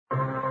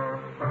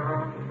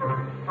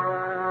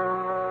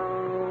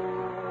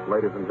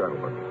ladies and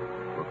gentlemen,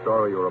 the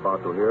story you're about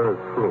to hear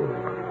is true.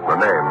 The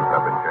names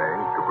have been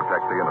changed to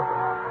protect the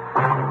innocent.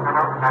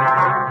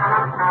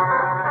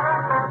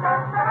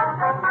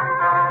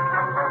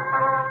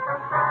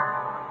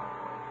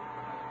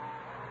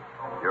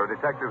 You're a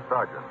detective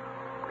sergeant.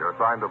 You're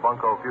assigned to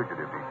Bunko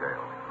Fugitive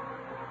Detail.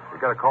 You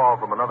get a call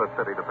from another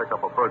city to pick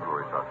up a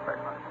burglary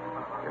suspect.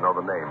 You know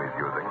the name he's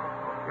using.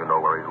 You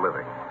know where he's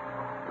living.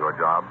 Your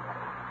job,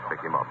 pick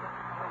him up.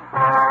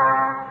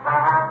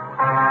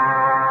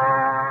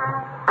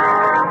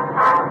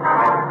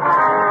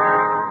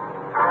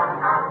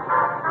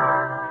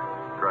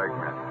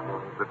 Dragnet,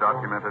 the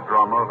documented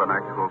drama of an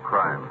actual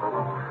crime.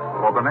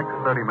 For the next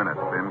 30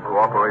 minutes, in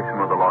cooperation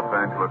with the Los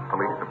Angeles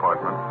Police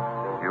Department,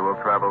 you will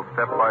travel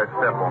step by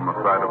step on the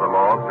side of the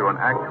law through an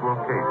actual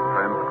case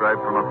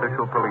transcribed from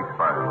official police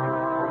files.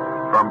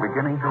 From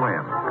beginning to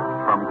end,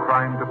 from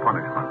crime to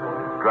punishment,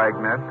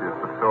 Dragnet is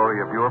the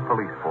story of your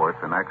police force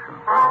in action.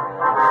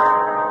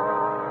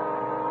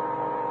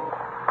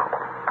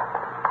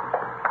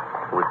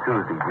 It was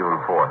Tuesday, June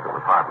 4th. It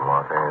was hot in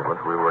Los Angeles.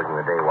 We were working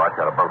the day watch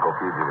out of Bunko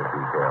Fugitive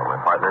Detail. My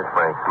partner is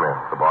Frank Smith.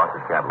 The boss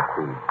is Captain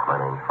Steve.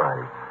 My name's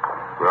Friday.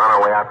 We were on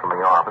our way out from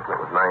the office. It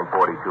was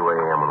 9:42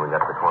 a.m. when we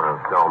got to the corner of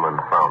Selma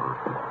and Fountain.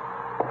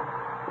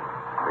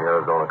 The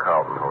Arizona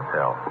Carlton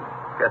Hotel.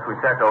 Guess we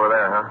check over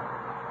there, huh?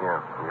 Yeah,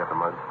 you got the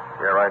mug?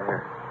 Yeah, right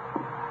here.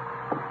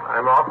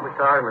 I'm awfully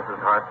sorry, Mrs.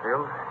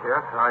 Hartsfield.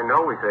 Yes, I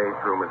know we say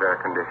each room is air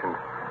conditioned.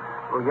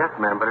 Well, yes,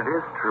 ma'am, but it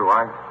is true.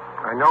 I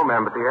know,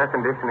 ma'am, but the air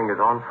conditioning is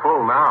on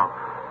full now.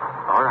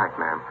 All right,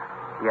 ma'am.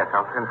 Yes,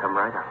 I'll send some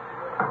right up.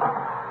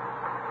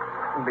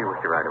 I'll be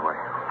with you right away.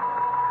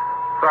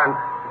 Front,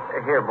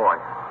 here, boy.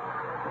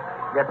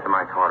 Get the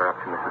mic order up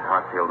to Mrs.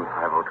 Hartsfield in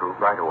 502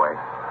 right away.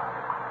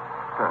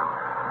 Well,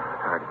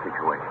 sorry to keep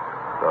you waiting.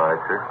 All right,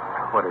 sir.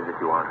 What is it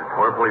you wanted?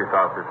 We're police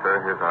officers,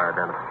 sir. Here's our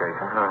identification.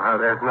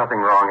 There's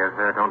nothing wrong, is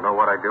there? Don't know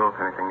what I'd do if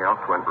anything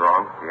else went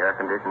wrong. The air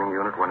conditioning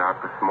unit went out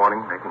this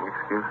morning, making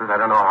excuses. I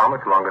don't know how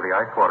much longer the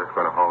ice water's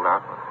going to hold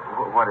out.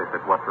 What is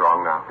it? What's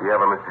wrong now? Do you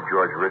have a Mr.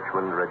 George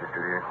Richmond registered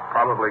here?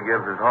 Probably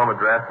gives his home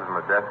address as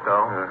the desk,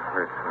 though.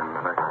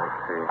 Richmond, let's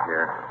see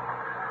here.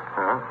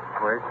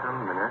 Wait a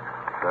minute.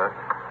 Sir?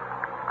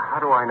 How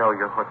do I know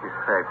you're what you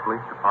say?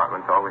 Police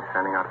department's always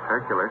sending out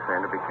circulars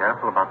saying to be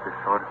careful about this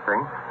sort of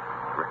thing.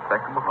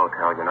 Respectable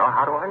hotel, you know.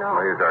 How do I know?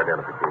 Well, here's our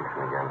identification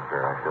again, sir.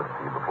 I showed it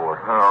to you before.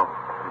 Oh.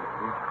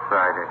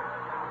 Friday.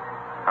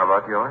 How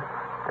about yours?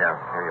 Yeah,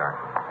 here you are.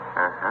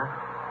 Uh-huh.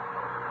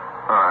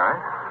 All right.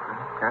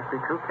 Can't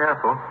be too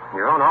careful.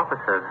 Your own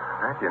office says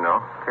that, you know.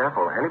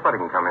 Careful. Anybody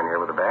can come in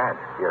here with a badge.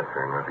 Yes,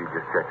 sir. And if you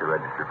just check the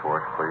register for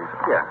us, please.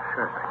 Yeah,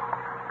 sure thing.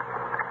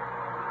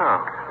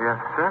 Oh,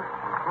 yes, sir.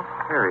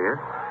 Here he is.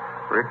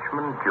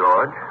 Richmond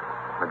George,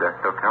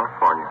 Modesto,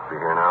 California. Be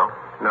here now?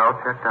 No,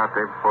 checked out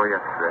day before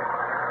yesterday.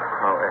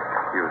 Oh,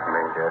 excuse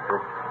me. Yes, sir.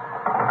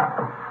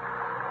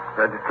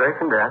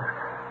 Registration desk.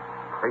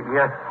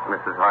 Yes,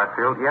 Mrs.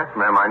 Hartsfield. Yes,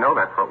 ma'am. I know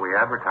that's what we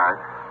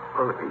advertise.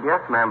 Well,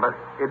 yes, ma'am, but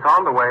it's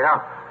on the way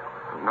up.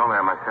 No,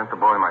 ma'am. I sent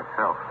the boy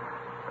myself.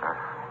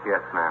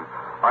 Yes, ma'am.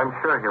 I'm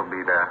sure he'll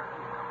be there.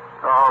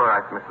 All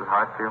right, Mrs.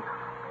 Hartsfield.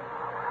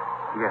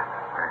 Yes,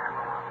 ma'am.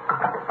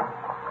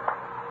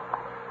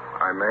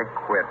 I may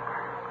quit.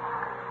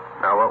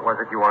 Now, what was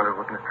it you wanted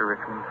with Mr.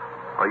 Richmond?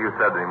 Well, you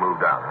said that he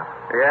moved out, huh?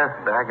 Yes,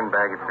 bag and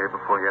baggage day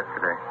before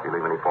yesterday. Did you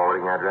leave any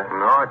forwarding address?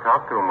 No, I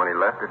talked to him when he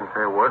left. Didn't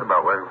say a word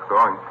about where he was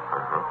going.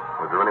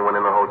 Uh-huh. Was there anyone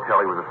in the hotel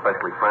he was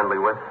especially friendly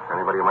with?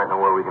 Anybody who might know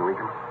where we can reach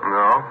him?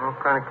 No,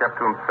 kind of kept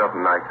to himself.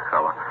 Nice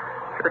fella.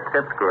 Sure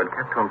tipped good.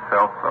 Kept to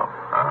himself, though.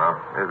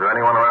 Uh-huh. Is there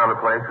anyone around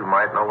the place who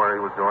might know where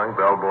he was going?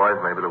 Bellboys,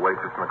 maybe the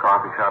waitress in the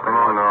coffee shop? No,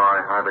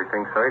 I hardly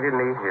think so. He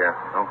didn't eat here.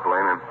 Don't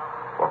blame him.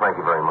 Well, thank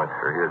you very much,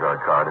 sir. Here's our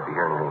card. If you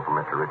hear anything from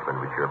Mr.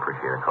 Richmond, we'd sure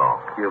appreciate a call.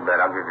 You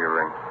bet. I'll give you a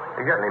ring.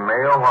 You got any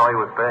mail while he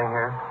was staying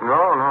here?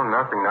 No,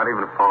 nothing. Not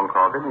even a phone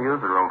call. Didn't use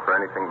the room for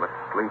anything but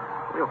sleep.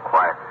 Real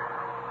quiet.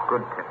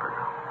 Good tipper.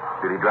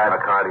 Did he drive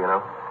a car, do you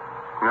know?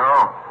 No,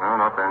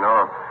 not that I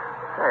know of.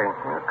 Say,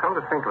 come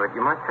to think of it,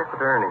 you might check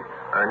with Ernie.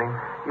 Ernie?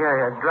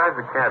 Yeah, drives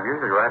the cab,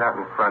 usually right out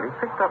in front. He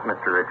picked up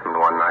Mr.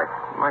 Richmond one night.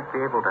 He might be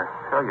able to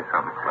tell you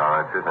something. All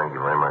right, sir. Thank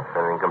you very much. If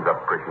anything comes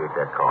up, appreciate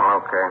that call.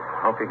 Okay.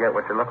 Hope you get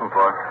what you're looking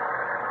for.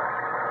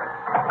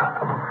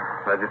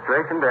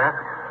 Registration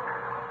desk.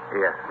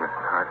 Yes,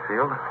 Mrs.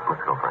 Hartsfield. Let's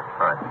go, Frank.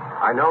 All right.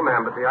 I know,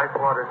 ma'am, but the ice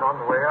water's on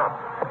the way up.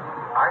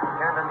 I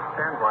can't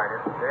understand why it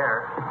isn't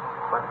there,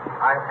 but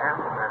I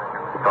am the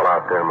manager. The fellow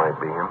out there might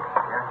be him.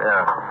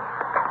 Yeah.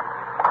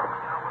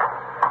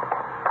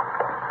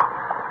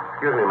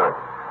 Excuse me, Matt.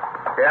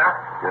 Yeah?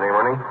 Your name,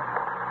 Ernie?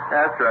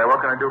 That's right.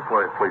 What can I do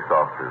for you? Police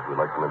officers. We'd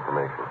like some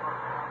information.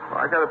 Well,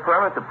 I got a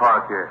permit to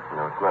park here.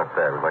 No, it's not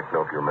that. We'd like to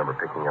know if you remember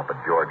picking up a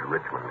George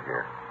Richmond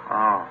here.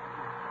 Oh.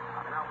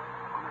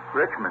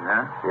 Richmond,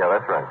 huh? Yeah,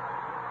 that's right.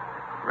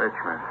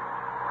 Richmond.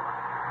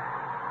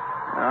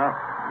 No,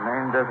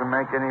 name doesn't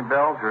make any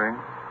bells ring.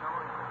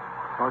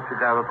 What's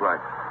your guy look like?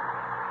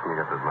 You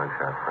got those mug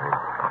shots, Frank.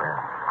 Yeah.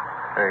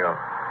 There you go.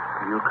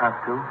 Are you a cop,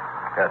 too?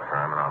 Yes,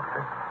 sir. I'm an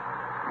officer.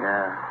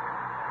 Yeah.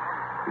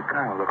 You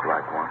kind of look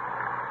like one.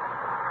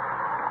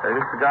 Hey,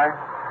 this the guy?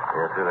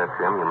 Yes, sir, that's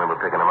him. You remember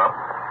picking him up?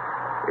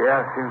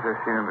 Yeah, seems I've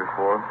seen him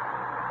before.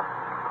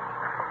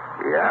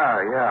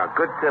 Yeah,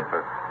 good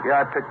tipper.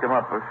 Yeah, I picked him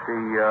up, let's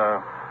see,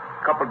 a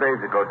couple days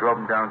ago. Drove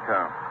him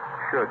downtown.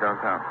 Sure,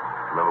 downtown.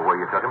 Remember where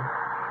you took him?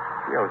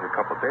 Yeah, it was a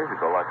couple days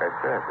ago, like I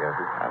said. Yes,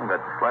 sir. I haven't got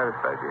the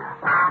slightest idea.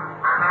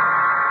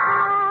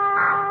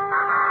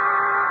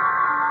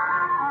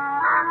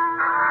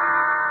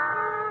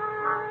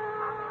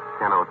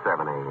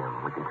 10:07 a.m.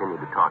 We continued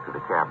to talk to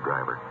the cab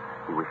driver.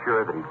 He was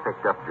sure that he'd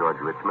picked up George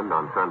Richmond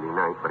on Sunday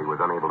night, but he was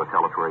unable to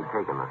tell us where he'd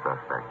taken the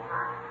suspect.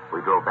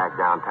 We drove back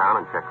downtown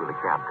and checked with the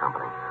cab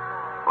company.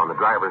 On the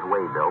driver's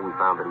way bill, we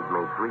found that he'd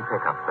made 3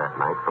 pickups that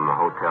night from the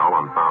hotel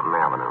on Fountain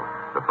Avenue.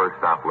 The first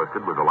stop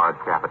listed was a large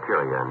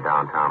cafeteria in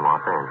downtown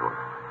Los Angeles.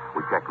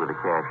 We checked with the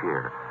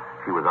cashier.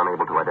 She was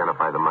unable to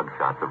identify the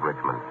mugshots of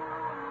Richmond.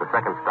 The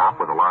second stop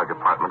was a large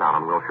apartment out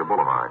on Wilshire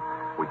Boulevard.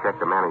 We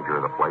checked the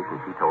manager of the place, and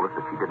she told us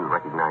that she didn't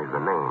recognize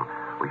the name.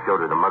 We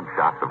showed her the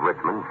mugshots of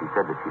Richmond, and she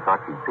said that she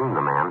thought she'd seen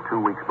the man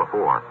 2 weeks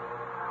before.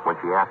 When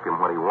she asked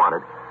him what he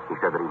wanted, he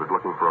said that he was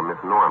looking for a Miss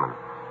Norman.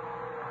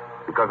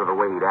 Because of the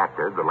way he'd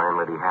acted, the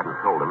landlady hadn't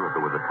told him that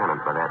there was a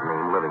tenant by that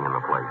name living in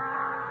the place.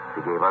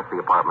 She gave us the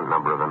apartment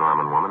number of the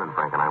Norman woman, and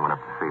Frank and I went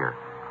up to see her.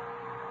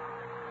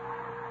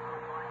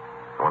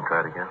 Want to try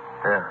it again?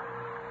 Yeah.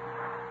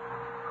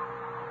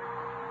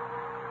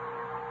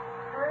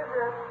 Who is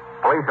it?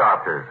 Police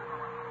officers.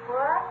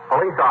 What?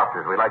 Police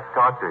officers, we'd like to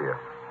talk to you.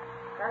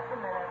 Just a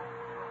minute.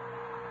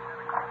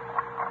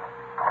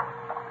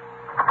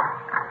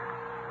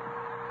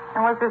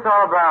 And what's this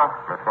all about?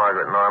 Miss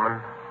Margaret Norman.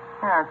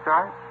 Yeah, that's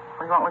right.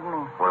 What do you want with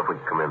me? What if we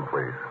could come in,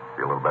 please?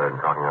 Be a little better than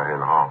talking out here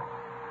in the hall.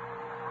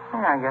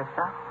 Yeah, I guess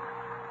so.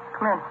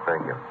 Come in.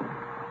 Thank you.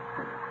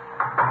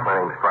 My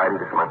name's Friday.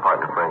 This is my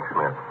partner, Frank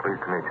Smith. Pleased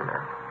to meet you,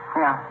 ma'am.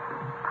 Yeah.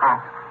 Hi.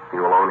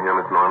 You alone here,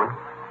 Miss Norman?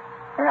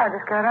 Yeah, I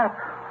just got up.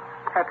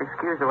 Have to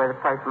excuse the way the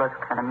place looks,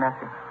 kind of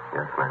messy.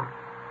 Yes, ma'am.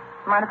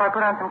 Mind if I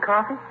put on some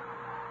coffee?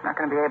 I'm not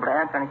going to be able to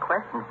answer any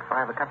questions before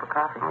I have a cup of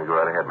coffee. You go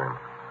right ahead, ma'am.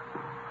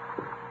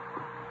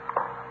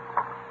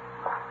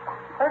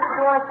 What did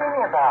you want to see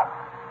me about?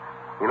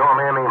 You know a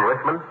man named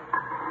Richmond?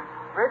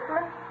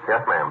 Richmond?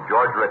 Yes, ma'am.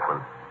 George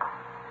Richmond.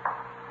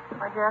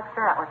 Why'd you ask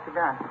that? What's he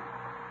done?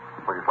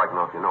 Well, just like to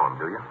know if you know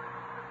him, do you?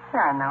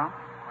 Yeah, I know.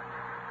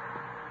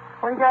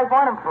 What do you guys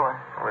want him for?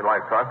 Well, we'd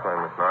like to talk to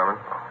him, Miss Norman.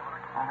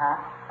 Uh-huh.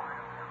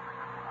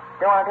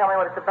 You don't want to tell me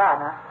what it's about,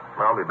 huh?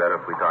 Well, it'll be better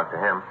if we talk to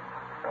him.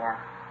 Yeah.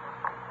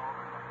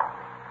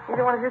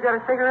 Either one of you got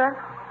a cigarette?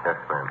 Yes,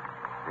 ma'am.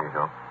 Here you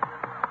go.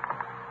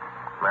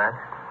 Match?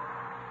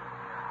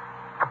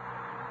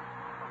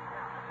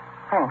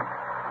 Thanks.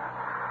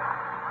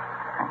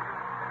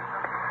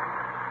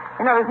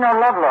 You know, there's no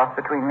love lost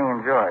between me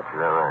and George. Is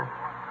that right?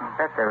 I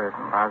bet there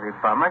isn't, lousy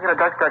bum. Regular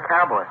drugstore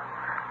cowboy.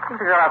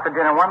 Took the girl out for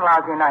dinner one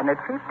lousy night, and a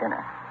cheap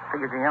dinner.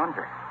 Figures he owns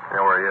her. You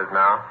know where he is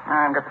now?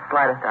 I haven't got the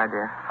slightest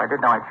idea. If I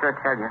did know, I'd sure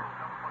tell you.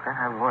 Bet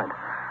I would.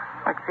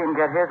 I'd like to see him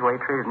get his way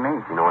he treated me.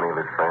 Do you know any of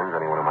his friends?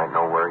 Anyone who might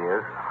know where he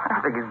is? I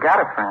don't think he's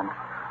got a friend.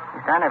 At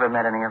least I never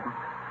met any of them.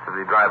 Does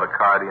he drive a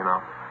car, do you know?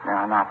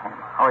 No, not him.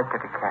 Always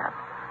took a cab.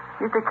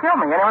 He used to kill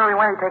me. Anywhere we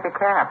went, he'd take a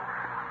cab.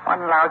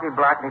 One lousy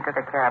block, and he took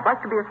a cab.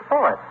 Liked to be a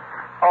sport.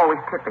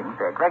 Always tipping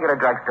big. Regular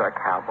drugstore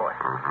cowboy.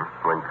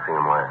 Mm-hmm. When did you see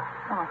him last?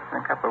 Oh, it's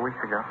been a couple of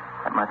weeks ago.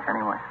 That much,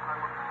 anyway.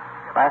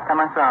 Last time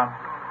I saw him.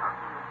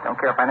 Don't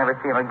care if I never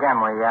see him again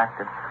where he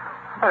acted.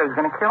 I thought he was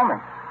going to kill me.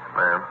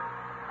 Ma'am?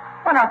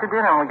 Went out to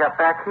dinner, and we got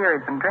back here.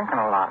 He'd been drinking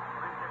a lot.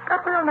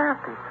 Got real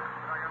nasty.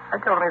 I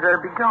told him he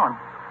better be going.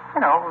 You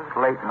know, it was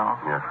late and all.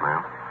 Yes,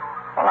 ma'am.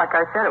 Well, like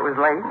I said, it was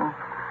late, and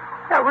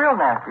he got real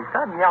nasty.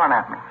 Started yelling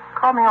at me.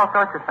 Called me all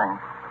sorts of things.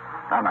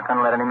 I'm not going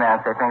to let any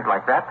man say things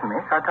like that to me,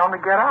 so I told him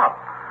to get out.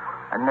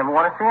 I'd never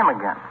want to see him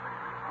again.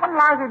 One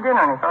lousy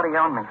dinner, and he thought he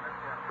owned me.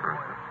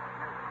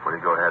 Mm-hmm. Will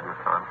you go ahead, Miss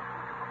Norman?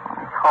 Well,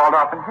 he hauled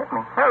off and hit me.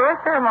 Right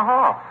there in the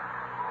hall.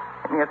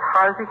 Hit me as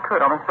hard as he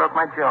could, almost broke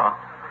my jaw.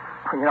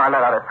 Well, you know, I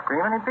let out a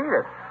scream, and he beat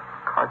it.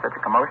 Caused such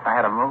a commotion, I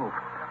had to move.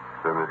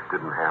 Then this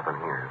didn't happen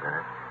here, is that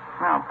it?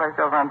 No, a place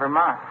over in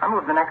Vermont. I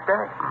moved the next day.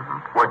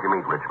 Mm-hmm. Where'd you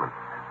meet Richmond?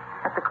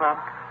 At the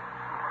club.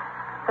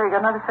 Say, you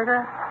got another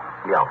cigarette?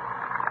 Yeah.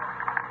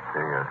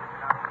 Here you go.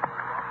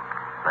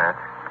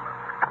 Match?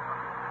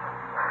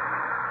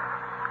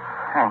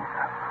 Thanks.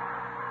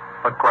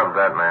 What club's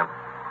that, ma'am?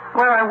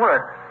 Where I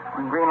work.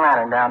 In Green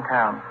Lantern,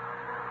 downtown.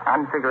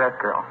 I'm the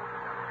cigarette girl.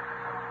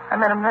 I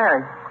met him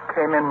there. He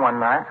came in one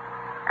night.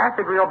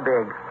 Acted real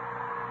big.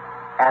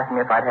 Asked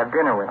me if I'd have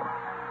dinner with him.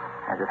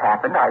 As it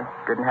happened, I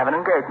didn't have an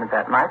engagement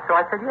that night, so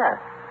I said yes.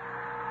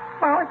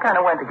 Well, we kind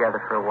of went together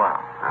for a while.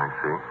 I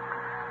see.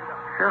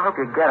 Sure hope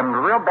you get him.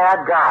 A real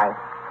bad guy.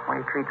 The way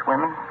he treats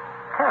women.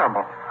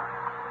 Terrible.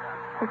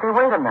 He said,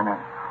 wait a minute.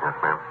 Yes,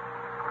 ma'am.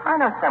 I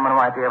know someone who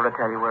might be able to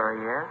tell you where he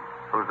is.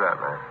 Who's that,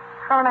 ma'am?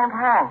 A fellow named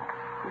Hank.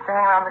 He used to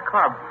hang around the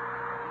club.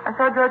 I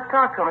saw George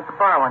talk to him at the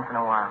bar once in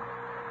a while.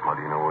 Well,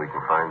 do you know where we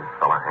can find this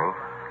fella, Hank?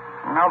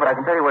 No, but I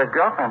can tell you where his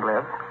girlfriend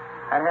lives.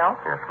 That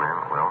help? Yes,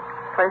 ma'am, it will.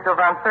 Place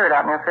over on 3rd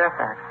out near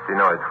Fairfax. Do you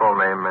know his full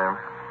name, ma'am?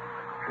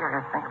 Gee, I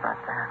gotta think about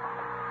that.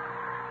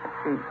 Let's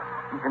see.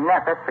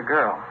 Jeanette, that's the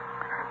girl.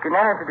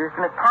 Jeanette introduced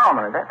him as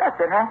Palmer. That's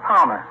it, Hank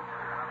Palmer.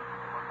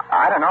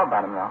 I don't know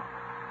about him, though.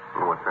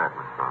 Well, what's that,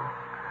 Miss Stone?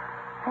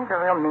 He's a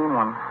real mean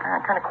one.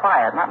 Kind of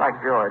quiet, not like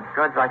George.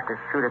 George likes to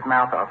shoot his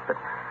mouth off, but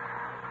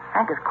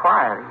Hank is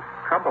quiet. He's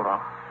trouble,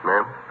 though.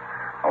 Ma'am?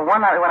 Well, one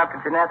night we went up to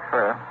Jeanette's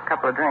for a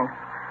couple of drinks.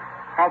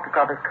 Hank took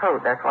off his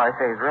coat. That's why I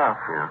say he's rough.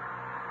 Yeah.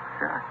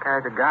 Sure,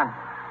 carries a gun.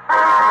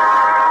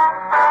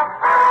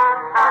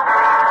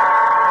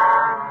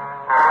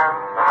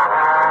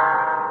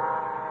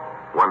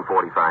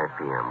 1:45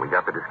 p.m. We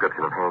got the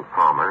description of Hank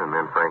Palmer, and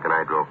then Frank and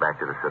I drove back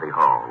to the city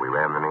hall. We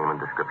ran the name and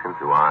description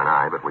through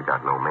R&I, but we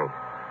got no mate.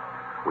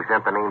 We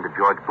sent the name to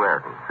George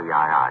Blairton,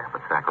 CII, up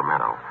at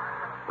Sacramento.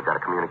 We got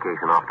a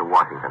communication off to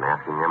Washington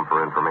asking them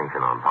for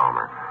information on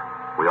Palmer.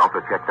 We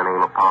also checked the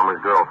name of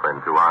Palmer's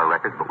girlfriend through our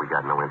records, but we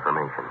got no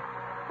information.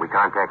 We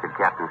contacted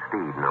Captain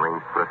Steed and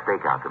arranged for a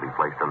stakeout to be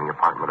placed on the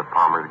apartment of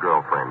Palmer's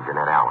girlfriend,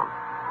 Jeanette Allen.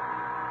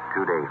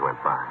 2 days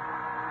went by.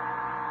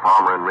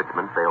 Palmer and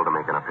Richmond failed to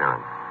make an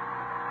appearance.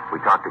 We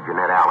talked to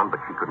Jeanette Allen, but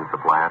she couldn't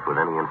supply us with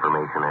any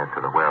information as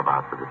to the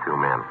whereabouts of the two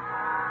men.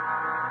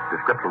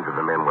 Descriptions of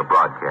the men were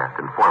broadcast.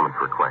 Informants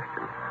were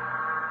questioned.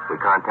 We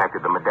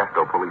contacted the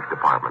Modesto Police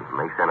Department, and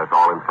they sent us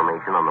all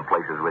information on the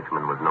places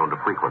Richmond was known to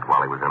frequent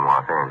while he was in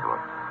Los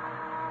Angeles.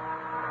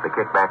 The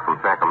kickback from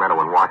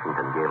Sacramento and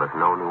Washington gave us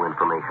no new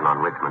information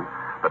on Richmond,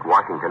 but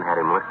Washington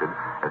had him listed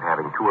as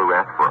having 2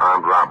 arrests for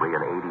armed robbery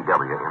and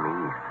ADW in the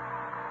East.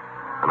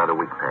 Another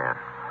week passed.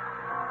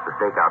 The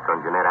stakeouts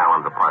on Jeanette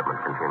Allen's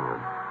apartment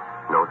continued.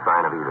 No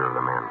sign of either of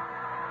the men.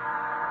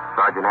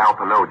 Sergeant Al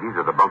Panoges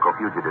of the Bunko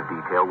Fugitive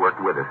Detail worked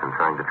with us in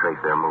trying to trace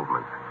their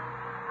movements.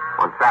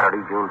 On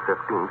Saturday, June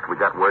 15th, we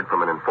got word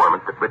from an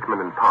informant that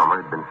Richmond and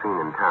Palmer had been seen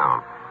in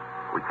town.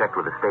 We checked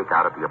with a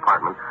stakeout at the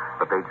apartment,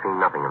 but they'd seen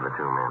nothing of the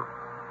two men.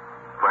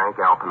 Frank,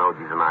 Al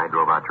Panoges, and I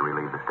drove out to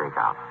relieve the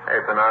stakeout.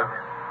 Hey, Panoges.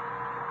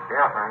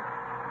 Yeah, Frank.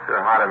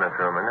 Sure hot in this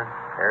room, isn't it?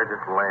 Air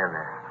just laying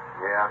there.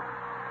 Yeah.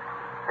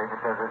 Paper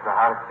says it's the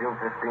hottest June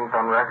 15th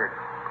on record.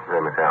 Hey,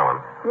 Miss Allen.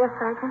 Yes,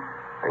 Sergeant?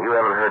 And you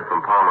haven't heard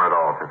from Palmer at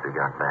all since he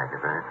got back,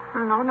 is that?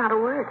 No, not a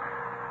word.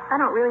 I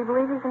don't really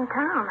believe he's in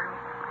town.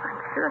 I'm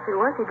sure if he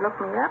was, he'd look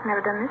me up.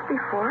 Never done this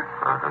before.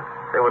 Uh-huh.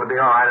 Say, would it be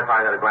all right if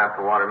I got a glass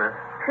of water, miss?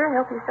 Sure,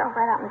 help yourself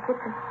right out in the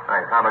kitchen.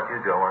 Thanks. How about you,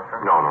 Joe? Want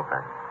some? No,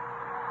 thanks.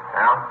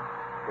 Al?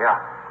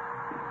 Yeah.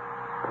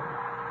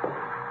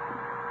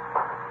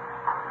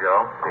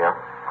 Joe? Yeah?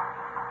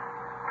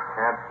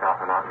 Cab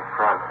stopping out in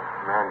front.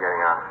 Man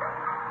getting out.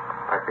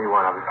 I see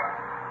one of them.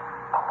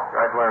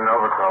 Guy's wearing an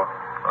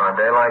overcoat. On a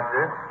day like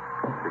this?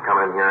 You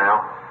coming in here,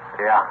 Al?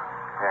 Yeah.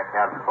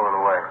 Cab's pulling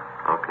away.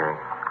 Okay.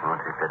 You want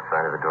to take that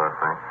side of the door,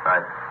 Frank?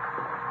 Right.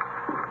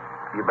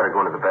 You better go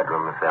into the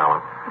bedroom, Miss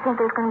Allen. You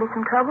think there's going to be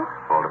some trouble?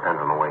 Well, it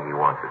depends on the way he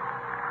wants it.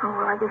 Oh,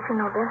 well, I guess you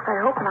know best.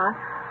 I hope not.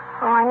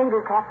 All I need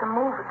is to have to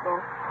move again.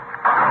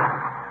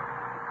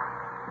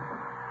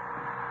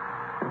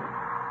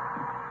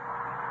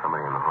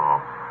 Somebody in the hall.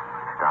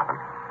 Stopping.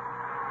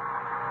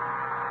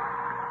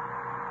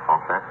 All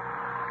set?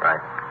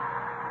 Right.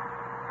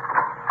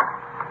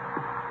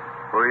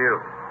 Who are you?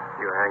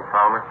 You Hank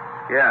Palmer?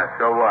 Yeah,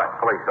 so what?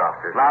 Police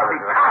officers. Lousy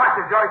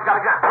bastard, Joe. He's got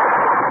a gun.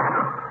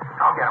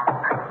 I'll get him.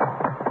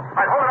 All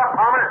right, hold it up,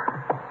 Palmer.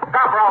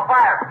 Stop or I'll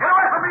fire. Get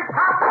away from me,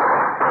 cop!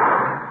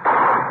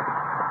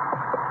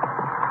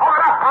 Hold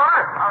it up,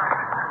 Palmer. All right.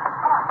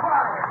 Come on, get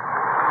out of here.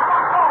 Come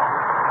on, go.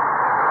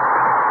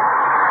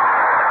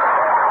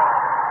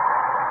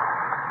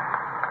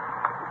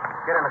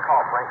 Get in the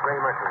call, Frank.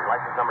 Gray Mercury.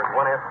 License number is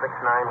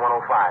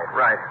 1S69105.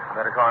 Right.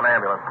 Better call an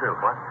ambulance, too.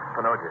 What?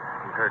 Panoges.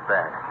 He's hurt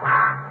bad.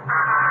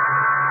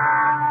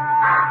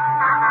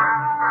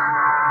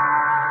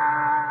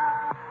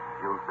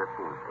 June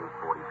 15th,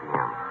 8:40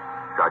 p.m.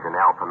 Sergeant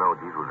Al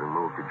Panoges was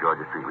removed to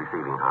Georgia Street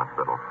Receiving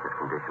Hospital. His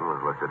condition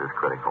was listed as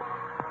critical.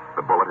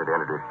 The bullet had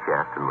entered his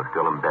chest and was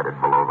still embedded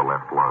below the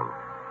left lung.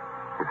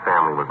 His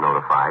family was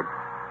notified,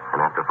 and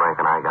after Frank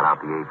and I got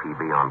out the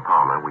APB on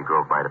Palmer, we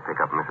drove by to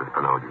pick up Mrs.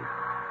 Panoges.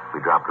 We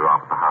dropped her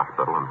off at the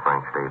hospital, and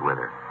Frank stayed with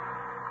her.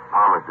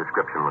 Palmer's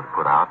description was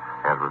put out,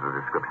 as was the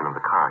description of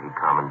the car he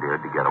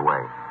commandeered to get away.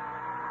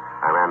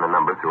 I ran the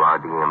number through our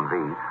DMV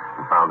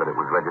and found that it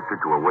was registered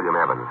to a William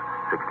Evans,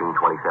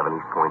 1627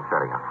 East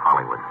Poinsettia,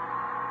 Hollywood.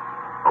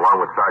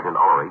 Along with Sergeant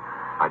Ullery,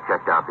 I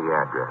checked out the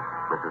address.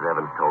 Mrs.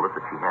 Evans told us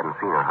that she hadn't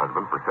seen her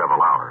husband for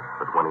several hours,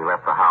 but when he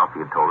left the house,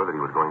 he had told her that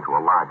he was going to a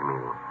lodge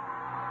meeting.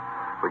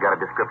 We got a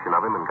description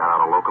of him and got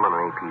out a local and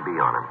an APB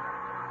on him.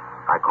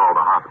 I called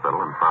the hospital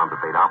and found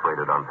that they'd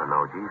operated on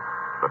Panoges,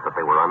 but that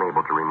they were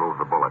unable to remove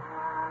the bullet.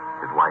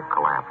 His wife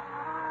collapsed.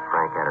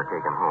 Frank had her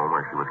taken home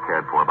where she was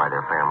cared for by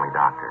their family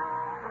doctor.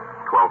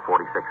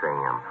 12:46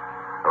 a.m.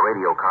 A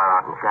radio car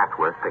out in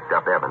Chatsworth picked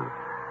up Evans.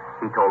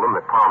 He told them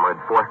that Palmer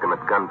had forced him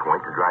at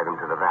gunpoint to drive him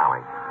to the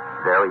valley.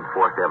 There he'd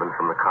forced Evans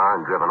from the car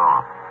and driven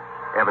off.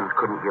 Evans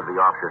couldn't give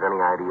the officers any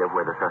idea of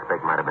where the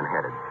suspect might have been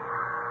headed.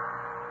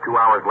 2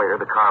 hours later,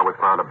 the car was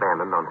found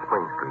abandoned on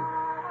Spring Street.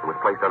 It was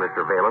placed under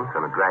surveillance,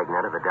 and a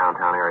dragnet of the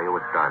downtown area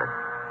was started.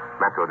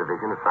 Metro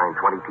Division assigned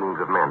 20 teams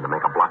of men to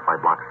make a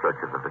block-by-block search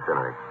of the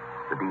vicinity.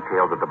 The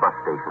details at the bus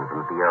stations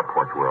and at the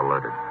airports were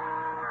alerted.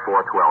 4:12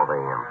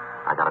 a.m.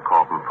 I got a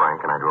call from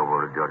Frank, and I drove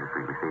over to Georgia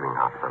Street Receiving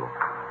Hospital.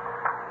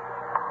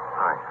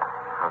 Hi.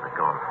 How's it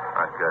going?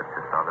 Judge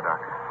just saw the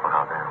doctor. Well,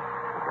 how damn?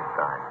 He just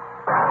died.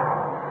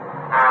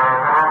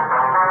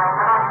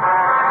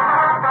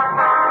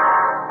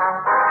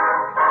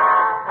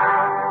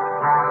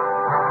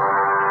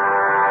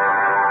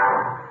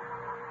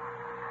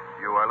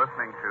 You are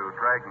listening to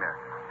Dragnet,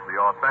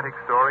 the authentic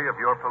story of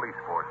your police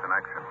force in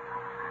action.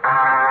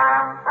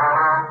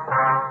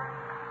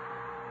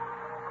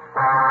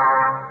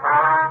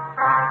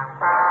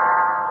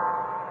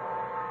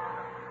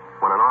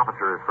 When an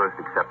officer is first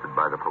accepted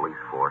by the police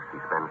force, he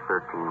spends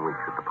 13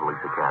 weeks at the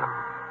police academy.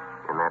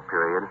 In that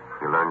period,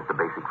 he learns the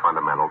basic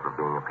fundamentals of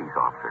being a peace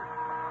officer.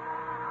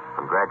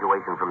 On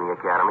graduation from the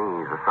academy,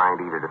 he is assigned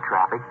either to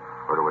traffic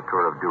or to a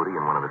tour of duty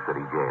in one of the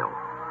city jails.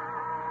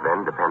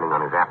 Then, depending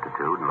on his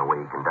aptitude and the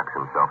way he conducts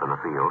himself in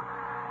the field,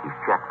 he's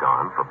checked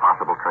on for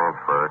possible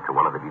transfer to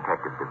one of the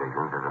detective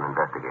divisions as an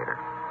investigator.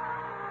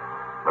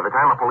 By the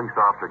time a police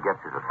officer gets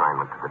his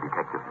assignment to the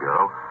detective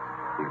bureau,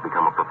 he's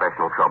become a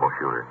professional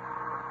troubleshooter.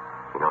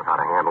 He knows how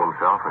to handle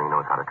himself, and he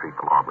knows how to treat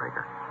the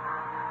lawbreaker.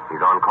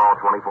 He's on call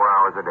 24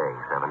 hours a day,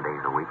 7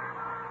 days a week,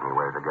 and he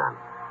wears a gun.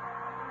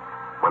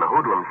 When a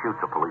hoodlum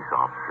shoots a police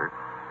officer,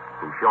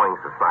 he's showing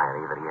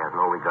society that he has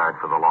no regard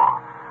for the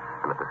law,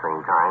 and at the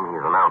same time, he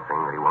is announcing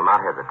that he will not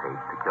hesitate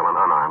to kill an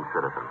unarmed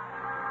citizen.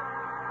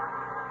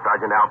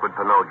 Sergeant Alfred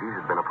Panoges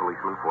had been a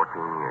policeman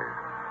 14 years.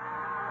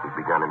 He'd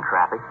begun in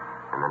traffic,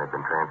 and then had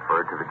been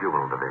transferred to the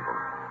juvenile division.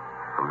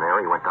 From there,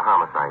 he went to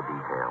homicide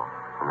detail,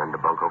 and then to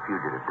bunco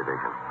fugitive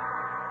division.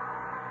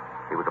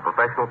 He was a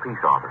professional peace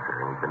officer,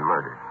 and he'd been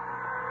murdered.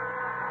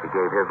 He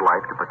gave his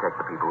life to protect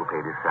the people who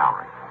paid his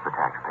salary, the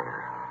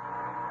taxpayers.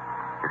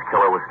 His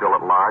killer was still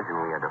at large,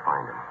 and we had to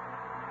find him.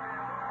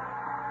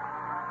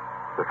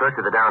 The search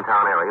of the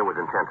downtown area was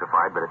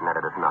intensified, but it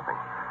netted us nothing.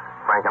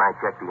 Frank and I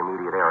checked the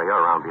immediate area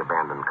around the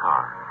abandoned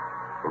car.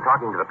 In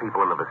talking to the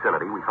people in the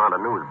vicinity, we found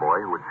a newsboy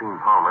who had seen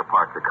Palmer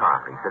park the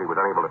car. He said he was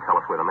unable to tell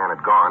us where the man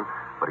had gone,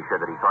 but he said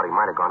that he thought he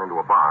might have gone into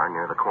a bar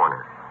near the corner.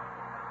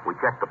 We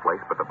checked the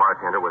place, but the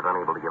bartender was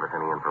unable to give us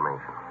any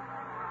information.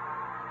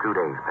 2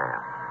 days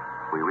passed.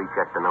 We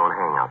rechecked the known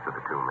hangouts of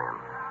the two men.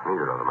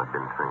 Neither of them had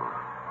been seen.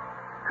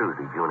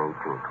 Tuesday, June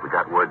 18th, we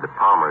got word that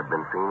Palmer had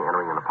been seen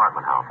entering an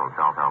apartment house on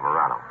South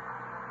Alvarado.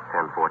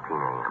 10:14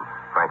 a.m.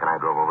 Frank and I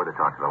drove over to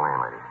talk to the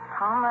landlady.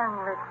 Palmer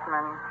and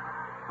Richmond.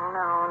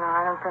 No,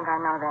 I don't think I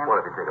know them. What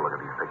if you take a look at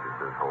these pictures,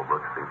 Miss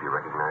Holbrook, see if you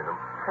recognize them?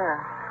 Sure.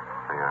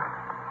 Yeah.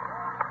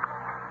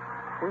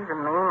 He's a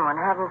mean one.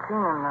 Haven't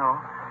seen him, though.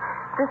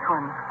 This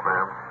one.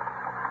 Ma'am?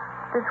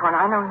 This one.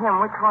 I know him.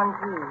 Which one's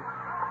he?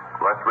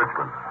 Well, that's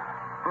Richmond.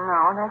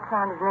 No, that's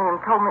not his name.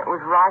 Told me it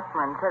was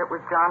Reichman. Said it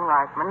was John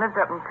Reichman. Lives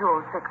up in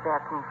 206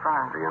 Appen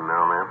Front. Do you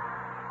know, ma'am?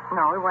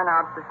 No, he went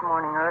out this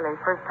morning early.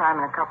 First time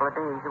in a couple of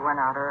days he went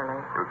out early.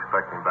 You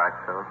expect him back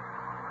soon?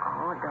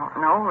 Oh, I don't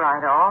know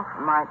right off.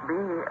 Might be.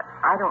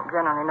 I don't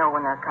generally know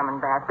when they're coming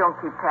back. Don't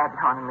keep tabs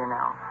on him, you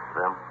know.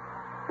 Them?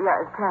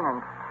 Yeah, his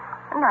tenants.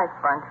 A nice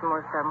bunch,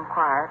 most of them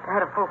quiet.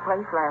 Had a full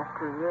place last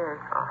 2 years.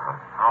 Uh-huh.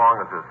 How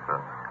long is this,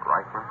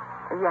 Reichman?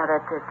 Yeah,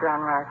 that's it,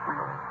 John Reichman.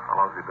 How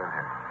long has he been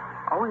here?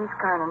 Oh, he's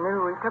kind of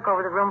new. He took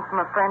over the room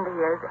from a friend of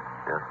his.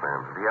 Yes, ma'am.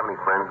 Does he have any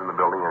friends in the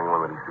building?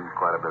 Anyone that he sees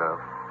quite a bit of?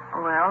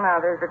 Well, now,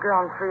 there's a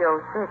girl in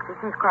 306. He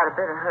sees quite a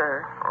bit of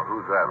her. Oh,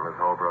 who's that, Miss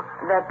Holbrook?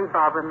 That'd be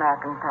Barbara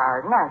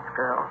McIntyre. Nice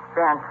girl.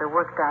 Dancer.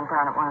 Works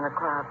downtown at one of the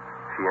clubs.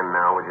 She in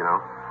now, would you know?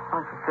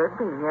 Well, she should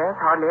be, yes.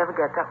 Hardly ever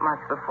gets up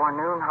much before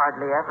noon.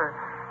 Hardly ever.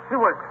 He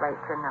works late,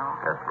 you know.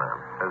 Yes, ma'am.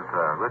 Does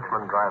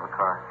Richmond drive a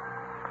car?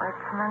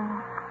 Richmond?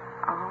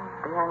 Oh,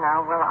 dear,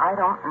 now. Well, I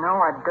don't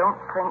know. I don't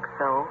think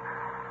so.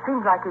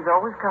 Seems like he's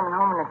always coming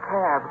home in a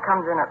cab.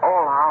 Comes in at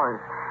all hours.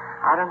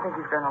 I don't think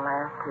he's going to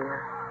last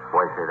here.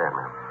 Why you say that,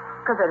 ma'am?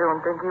 Because I don't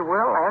think he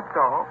will, that's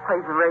all.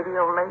 Plays the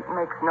radio late,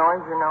 makes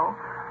noise, you know.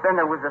 Then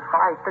there was a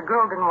fight. The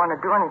girl didn't want to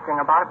do anything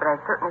about it, but I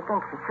certainly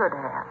think she should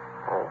have.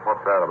 Oh,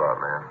 what's that about,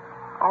 ma'am?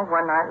 Oh,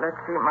 one night, let's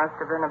see, it must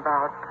have been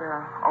about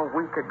a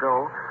week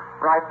ago.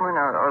 Reichman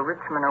or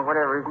Richmond or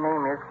whatever his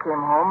name is came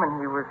home and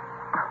he was,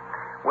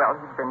 well,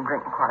 he's been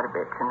drinking quite a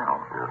bit, you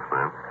know. Yes,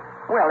 ma'am.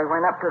 Well, he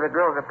went up to the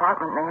girl's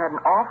apartment and they had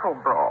an awful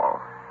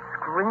brawl.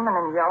 Screaming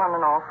and yelling,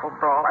 an awful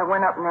brawl. I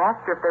went up and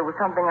asked her if there was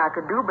something I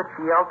could do, but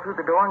she yelled through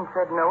the door and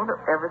said no, that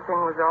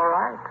everything was all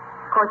right.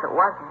 Of course, it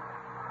wasn't.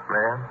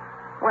 Ma'am?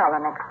 Well,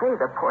 the next day,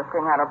 the poor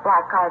thing had a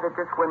black eye that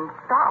just wouldn't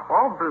stop,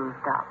 all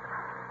bruised up.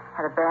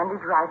 Had a bandage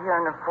right here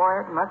on her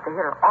forehead. Must have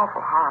hit her awful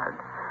hard.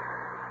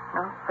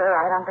 No, sir,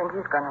 I don't think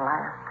he's going to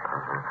last.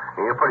 Uh-huh.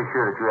 And you're pretty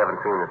sure that you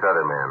haven't seen this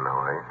other man,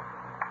 though, eh?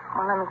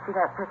 Well, let me see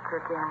that picture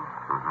again.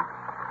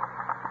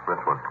 Mm-hmm. This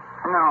one?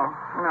 No,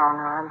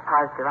 I'm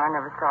positive. I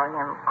never saw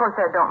him. Of course,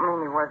 that don't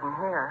mean he wasn't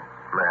here.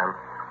 Ma'am?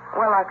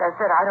 Well, like I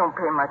said, I don't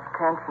pay much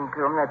attention to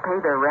them. They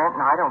pay their rent,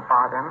 and I don't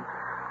bother them.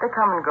 They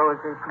come and go as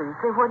they please.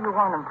 Say, what do you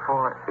want them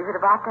for? Is it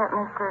about that,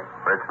 Mr.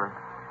 Richmond?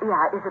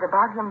 Yeah, is it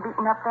about him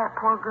beating up that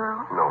poor girl?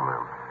 No,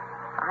 ma'am.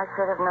 I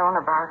should have known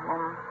about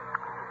him.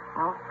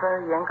 No,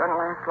 sir, you ain't going to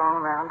last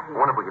long around I here.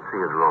 wonder if we could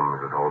see his room,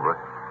 Mrs. Holbrook.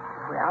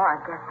 Well, I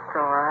guess it's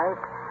all right.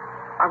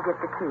 I'll get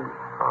the key.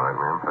 All right,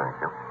 ma'am. Thank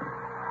you.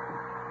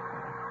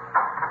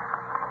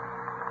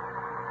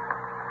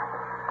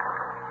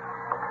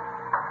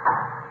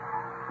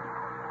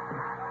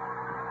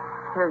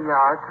 Here you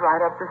are. It's right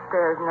up the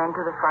stairs and then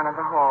to the front of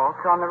the hall.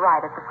 It's on the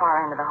right at the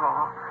far end of the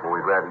hall. Well,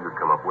 we'd rather you'd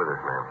come up with us,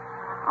 ma'am.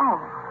 Oh,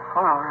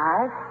 all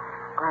right.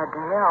 Glad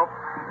to help.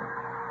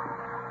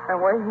 The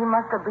way he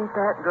must have beat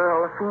that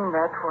girl, a fiend,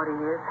 that's what he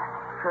is.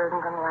 Sure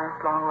isn't going to last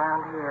long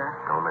around here.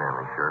 No, ma'am,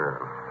 he sure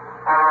isn't.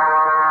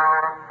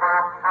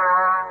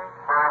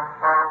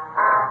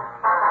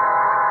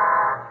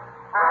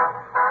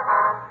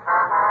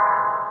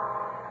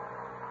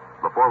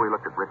 Before we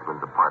looked at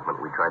Richmond's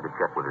apartment, we tried to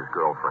check with his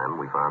girlfriend.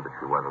 We found that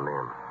she wasn't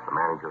in. The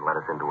manager let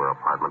us into her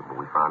apartment, but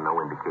we found no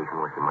indication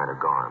where she might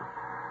have gone.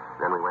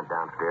 Then we went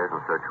downstairs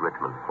and searched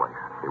Richmond's place.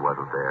 He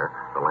wasn't there.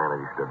 The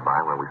landlady stood by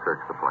while we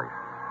searched the place.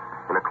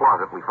 In a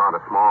closet, we found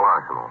a small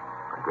arsenal,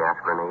 a gas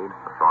grenade,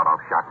 a sawed-off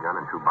shotgun,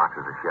 and 2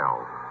 boxes of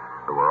shells.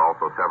 There were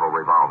also several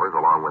revolvers,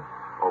 along with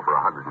over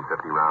 150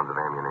 rounds of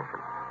ammunition.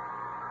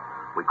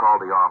 We called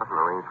the office and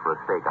arranged for a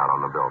stakeout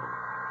on the building.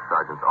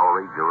 Sergeants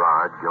Ullery,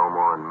 Gerard,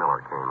 Gilmore, and Miller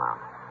came out.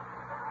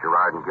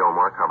 Gerard and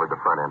Gilmore covered the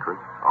front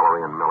entrance.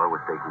 Ullery and Miller were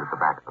stationed at the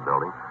back of the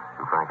building,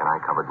 and Frank and I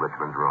covered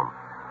Richmond's room.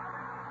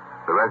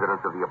 The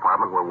residents of the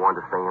apartment were warned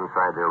to stay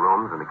inside their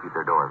rooms and to keep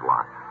their doors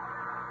locked.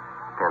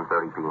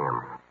 10:30 p.m.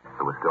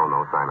 There was still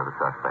no sign of the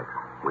suspects.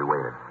 We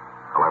waited.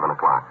 11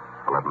 o'clock,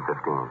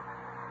 11:15,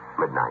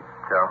 midnight.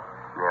 Joe?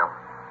 Yeah.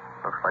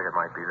 Looks like it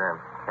might be them.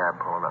 Cab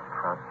pulling up in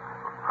front.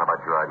 How about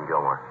Gerard and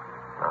Gilmore?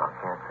 No,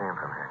 can't see him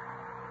from here.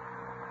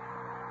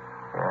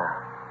 Yeah.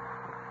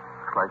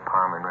 Looks like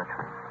Palmer and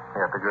Richmond. They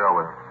got the girl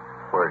with him.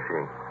 Where is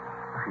she?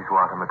 She's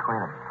walking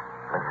between them.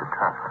 Makes it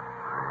tough.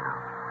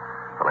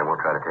 Yeah. Well, I won't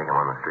try to take him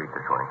on the street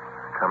this way.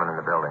 Coming in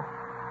the building.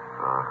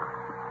 Uh-huh.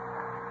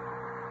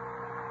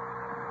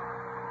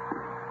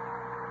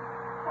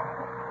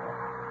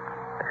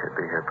 They should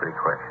be here pretty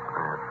quick.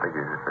 Yeah, it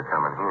figures if they're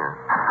coming here.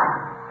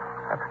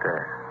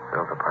 Upstairs.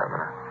 Bill's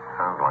apartment.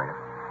 Sounds like it.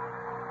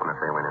 What if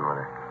they went in with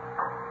her?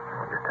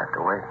 We'll just have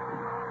to wait.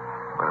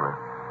 Wait a minute.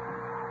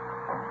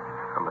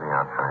 Somebody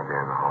outside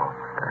there in the hall.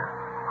 Sure.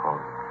 Hold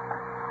it.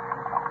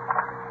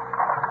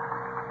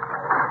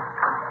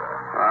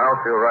 I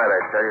don't feel right, I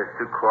tell you. It's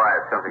too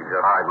quiet. Something's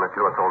up. All right,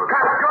 mister, let's hold it.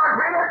 George,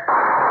 read it!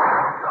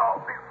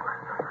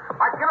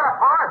 I give it up,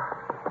 Palmer.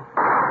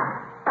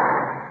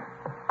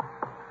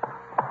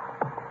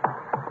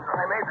 Well,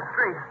 they made the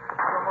street.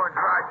 A little more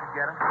drive to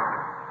get him.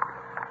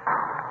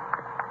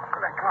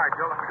 Get that car,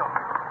 Joe. Let's go.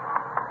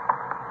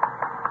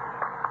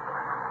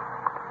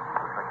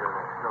 Looks like they're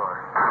next door.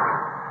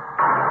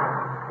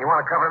 You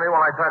want to cover me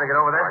while I try to get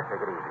over All there? right,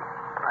 take it easy.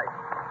 Right.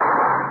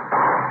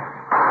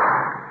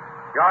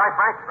 You all right,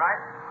 Frank? Right.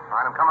 All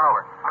right, I'm coming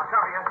over. I'll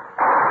cover you.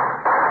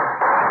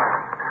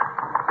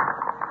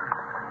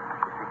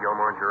 You see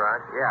Gilmore and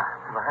Gerard? Yeah,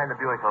 behind the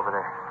Buick over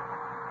there.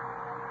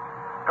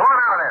 Come on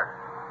out of there.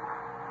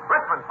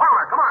 Richmond,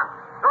 Palmer, come on.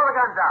 Throw the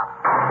guns out.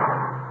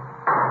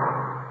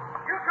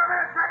 You come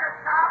in, take a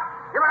shot.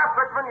 Give it up,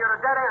 Richmond. You're at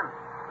a dead end.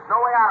 There's no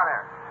way out of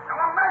there. And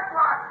we'll make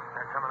one.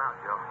 They're coming out,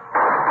 Joe.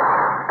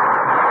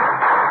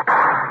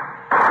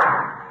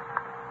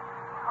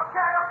 Okay,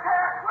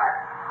 I quit.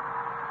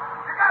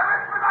 You got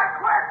Richmond, I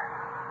quit.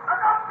 Now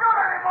don't shoot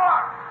anymore.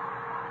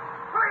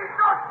 Please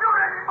don't shoot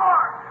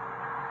anymore.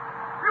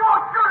 You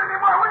won't shoot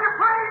anymore, will you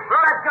please?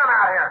 Throw that gun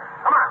out of here.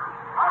 Come on.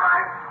 All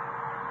right.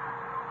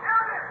 Here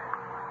it is.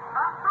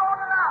 I'm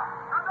throwing it out.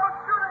 Now don't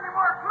shoot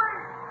anymore,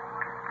 please.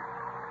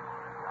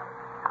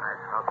 All right,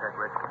 I'll take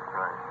Richmond.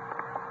 All right.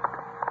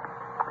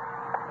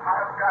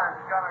 I've got it.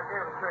 I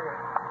gave it to you.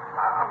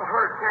 I'm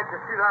hurt. Can't you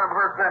see that? I'm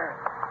hurt bad.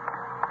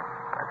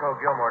 I told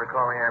Gilmore to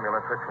call the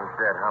ambulance. Richmond's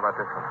dead. How about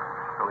this one?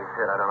 Well, he's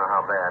hit. I don't know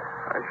how bad.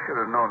 I should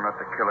have known not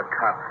to kill a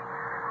cop.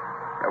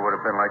 I would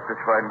have been like this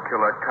if I didn't kill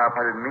that cop.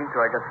 I didn't mean to.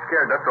 I got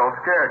scared. That's all,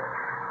 scared.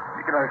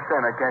 You can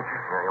understand that, can't you?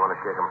 Yeah, you want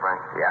to shake him, Frank?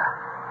 Yeah.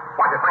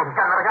 Watch it, Frank. He's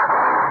got another gun.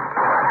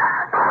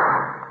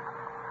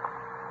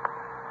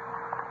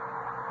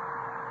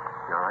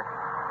 You all right?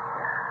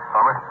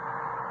 Palmer?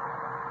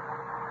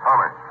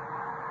 Palmer.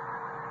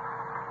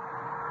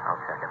 I'll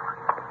check him.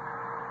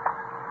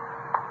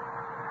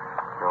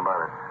 How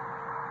about it?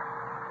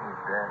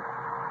 He's dead.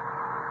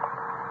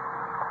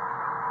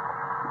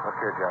 Look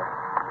here, Joe.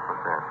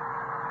 What's that?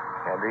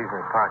 Had these in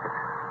his pockets.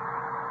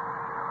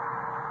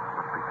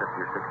 Must be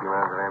 50 or 60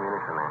 rounds of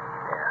ammunition there.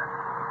 Yeah.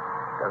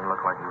 Doesn't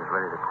look like he was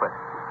ready to quit.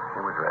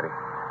 He was ready.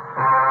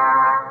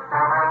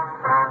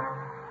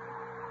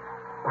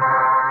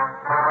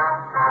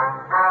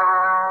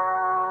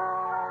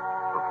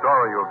 The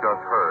story you have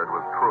just heard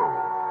was true.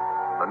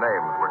 The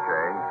names were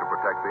changed to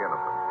protect the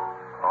innocent.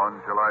 On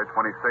July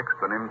 26th,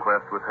 an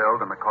inquest was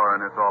held in the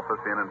coroner's office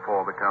in and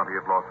for the county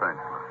of Los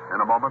Angeles. In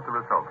a moment, the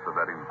results of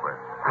that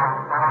inquest.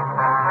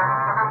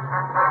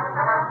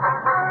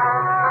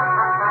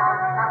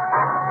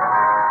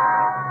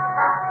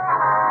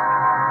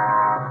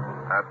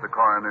 At the the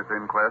coroner's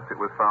inquest, it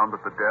was found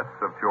that the deaths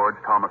of George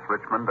Thomas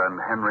Richmond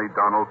and Henry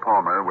Donald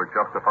Palmer were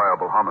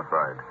justifiable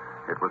homicide.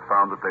 It was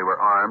found that they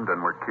were armed and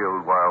were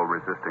killed while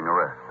resisting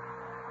arrest.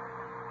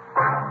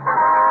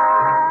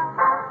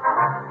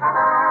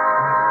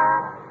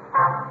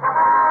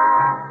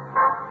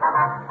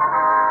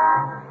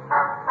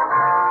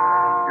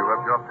 You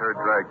have just heard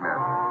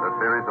Dragnet, a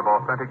series of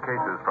authentic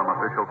cases from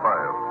official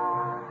files.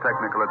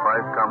 Technical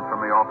advice comes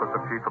from the Office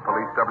of Chief of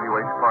Police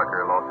W.H.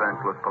 Parker, Los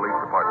Angeles Police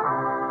Department.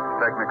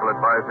 Technical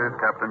advisors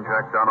Captain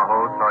Jack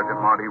Donahoe, Sergeant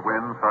Marty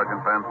Wynn,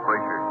 Sergeant Vance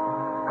Glacier.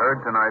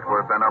 Heard tonight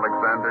were Ben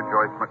Alexander,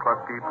 Joyce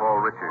McCluskey,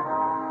 Paul Richards.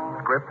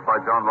 Script by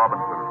John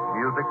Robinson.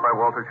 Music by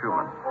Walter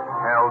Schumann.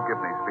 Hal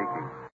Gibney speaking.